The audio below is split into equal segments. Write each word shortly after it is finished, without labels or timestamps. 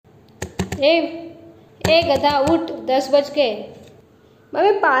ए ए गधा उठ, 10 बज गए।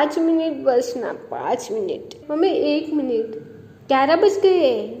 मम्मी 5 मिनट बस ना, 5 मिनट। Mummy 1 minute. 11 बज गए।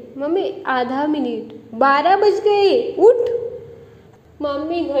 मम्मी आधा मिनट। 12 बज गए, उठ।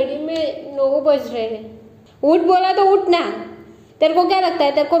 मम्मी घड़ी में 9 बज रहे हैं। उठ बोला तो उठ ना। तेरे को क्या लगता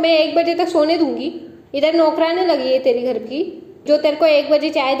है तेरे को मैं 1 बजे तक सोने दूंगी? इधर नौकरानी लगी है तेरी घर की जो तेरे को 1 बजे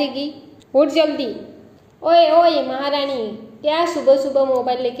चाय देगी। उठ जल्दी। ओए ओए महारानी, क्या सुबह सुबह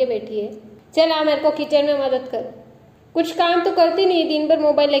मोबाइल लेके बैठी है? चल आ मेरे को किचन में मदद कर। कुछ काम तो करती नहीं, दिन भर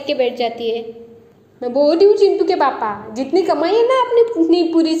मोबाइल लेके बैठ जाती है। मैं बोल रही हूँ चिंटू के पापा, जितनी कमाई है ना अपनी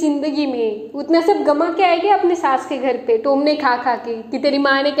पूरी जिंदगी में उतना सब गमा के आएगी अपने सास के घर पे टोमने खा खा के कि तेरी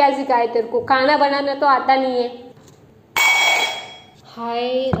माँ ने क्या सिखाया तेरे को, खाना बनाना तो आता नहीं है।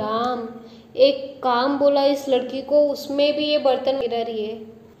 हाय राम, एक काम बोला इस लड़की को, उसमें भी ये बर्तन गिरा रही है।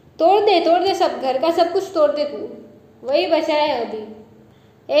 तोड़ दे सब, घर का सब कुछ तोड़ दे तू, वही बचा है अभी।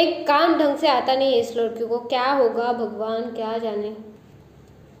 एक काम ढंग से आता नहीं है इस लड़की को, क्या होगा भगवान क्या जाने।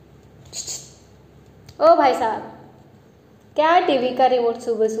 ओ भाई साहब, क्या टीवी का रिमोट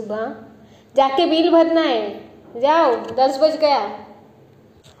सुबह सुबह? जाके बिल भरना है, जाओ 10 बज गया।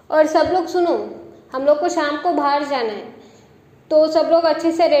 और सब लोग सुनो, हम लोग को शाम को बाहर जाना है तो सब लोग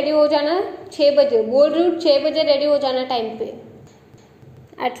अच्छे से रेडी हो जाना। 6 बजे बोल रही हूँ, 6 बजे रेडी हो जाना टाइम पे,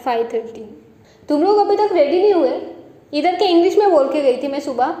 at 5:30। तुम लोग अभी तक रेडी नहीं हुए? इधर के इंग्लिश में बोल के गई थी मैं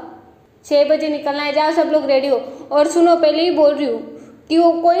सुबह, 6 बजे निकलना है, जाओ सब लोग रेडी हो। और सुनो, पहले ही बोल रही हूँ कि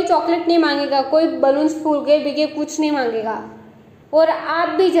वो कोई चॉकलेट नहीं मांगेगा, कोई बलून्स फूलके बिके कुछ नहीं मांगेगा। और आप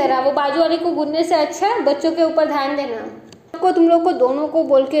भी जरा वो बाजू वाले को बुनने से अच्छा बच्चों के ऊपर ध्यान देना। सबको तुम लोग को दोनों को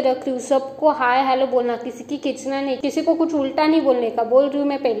बोल के रख रही हूँ, सबको हाय हेलो बोलना, किसी की खींचना नहीं, किसी को कुछ उल्टा नहीं बोलने का, बोल रही हूँ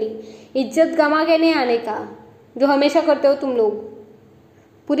मैं पहले। इज्जत गंवा के नहीं आने का, जो हमेशा करते हो तुम लोग।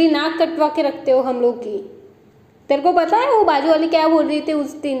 पूरी नाक कटवा के रखते हो हम लोग की। तेरे को पता है वो बाजू वाली क्या बोल रही थी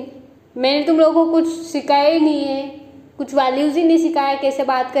उस दिन? मैंने तुम लोगों को कुछ सिखाया ही नहीं है, कुछ वैल्यूज ही नहीं सिखाया कैसे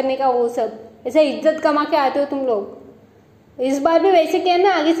बात करने का, वो सब ऐसे इज्जत कमा के आते हो तुम लोग। इस बार भी वैसे क्या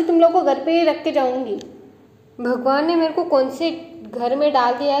ना, आगे से तुम लोग को घर पे ही रख के जाऊंगी। भगवान ने मेरे को कौन से घर में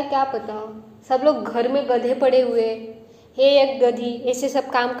डाल दिया है क्या पता। सब लोग घर में गधे पड़े हुए, हे एक गधी ऐसे सब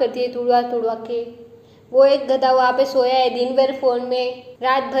काम करती है तुड़वा तुड़वा के। वो एक गधा वहाँ पे सोया है दिन भर फोन में,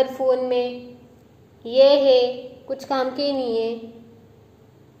 रात भर फोन में, ये है कुछ काम के ही नहीं है।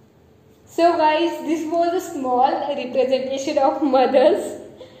 So guys, this was a small representation of mothers.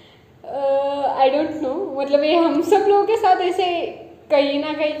 I don't know, मतलब ये हम सब लोगों के साथ ऐसे कहीं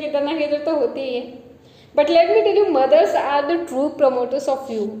ना कहीं किधर ना किधर तो होती ही है। But let me tell you, mothers are the true promoters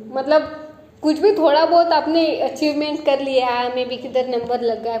of you. मतलब कुछ भी थोड़ा बहुत आपने अचीवमेंट कर लिया है, हमें भी किधर नंबर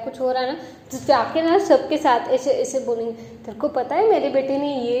लग गया, कुछ हो रहा है ना, तो जाके ना सबके साथ ऐसे ऐसे बोलेंगे, तेरे को पता है मेरी बेटी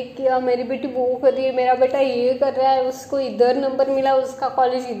ने ये किया, मेरी बेटी वो कर रही है, मेरा बेटा ये कर रहा है, उसको इधर नंबर मिला, उसका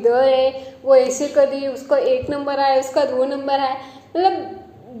कॉलेज इधर है, वो ऐसे कर रही है, उसका 1 नंबर आया, उसका 2 नंबर आया। मतलब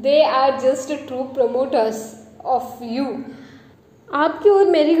they are just true promoters of you. आपकी और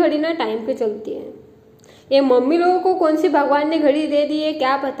मेरी घड़ी ना टाइम पे चलती है। ये मम्मी लोगों को कौन सी भगवान ने घड़ी दे दी है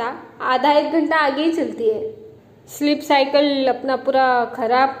क्या पता, आधा 1 घंटा आगे ही चलती है। स्लीप साइकिल अपना पूरा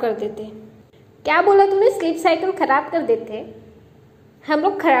खराब कर देते। क्या बोला तूने? स्लीप साइकिल खराब कर देते? हम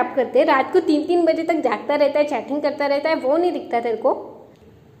लोग खराब करते। रात को 3-3 बजे तक जागता रहता है, चैटिंग करता रहता है, वो नहीं दिखता तेरे को?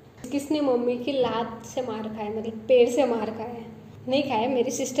 किसने मम्मी की लात से मार खाया, मतलब पैर से मार खाया? नहीं खाया,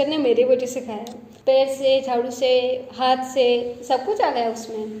 मेरी सिस्टर ने मेरी वजह से खाया। पैर से, झाड़ू से, हाथ से, सब कुछ आ गया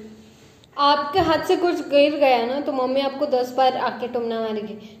उसमें। आपके हाथ से कुछ गिर गया ना तो मम्मी आपको 10 बार आके टुमना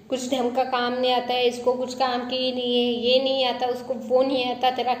मारेगी। कुछ ढंग का काम नहीं आता है इसको, कुछ काम की ही नहीं है, ये नहीं आता उसको, वो नहीं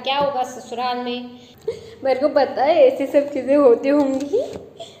आता, तेरा क्या होगा ससुराल में। मेरे को पता है ऐसी सब चीज़ें होती होंगी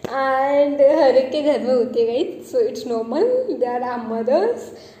एंड हर एक के घर में होती है guys, so it's normal, there are mother's.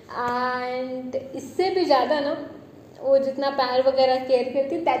 And इससे भी ज़्यादा ना वो जितना प्यार वगैरह केयर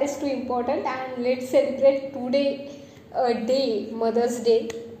करती, that is too important. And let's celebrate today day, Mother's Day,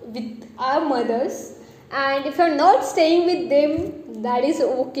 with our mothers. And if you're not staying with them, that is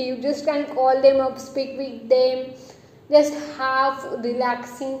okay, you just can call them up, speak with them, just have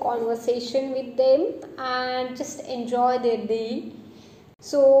relaxing conversation with them and just enjoy their day.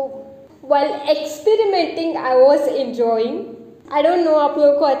 So while experimenting I was enjoying, I don't know आप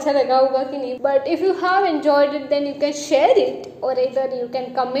लोगों को अच्छा लगा होगा कि नहीं, but if you have enjoyed it then you can share it, or either you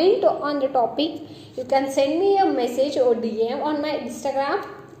can comment on the topic, you can send me a message or DM on my Instagram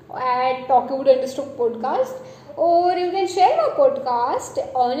at talkwood_podcast, or you can share my podcast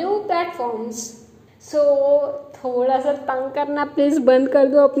on your platforms. So थोड़ा सा तंग करना please बंद कर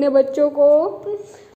दो अपने बच्चों को।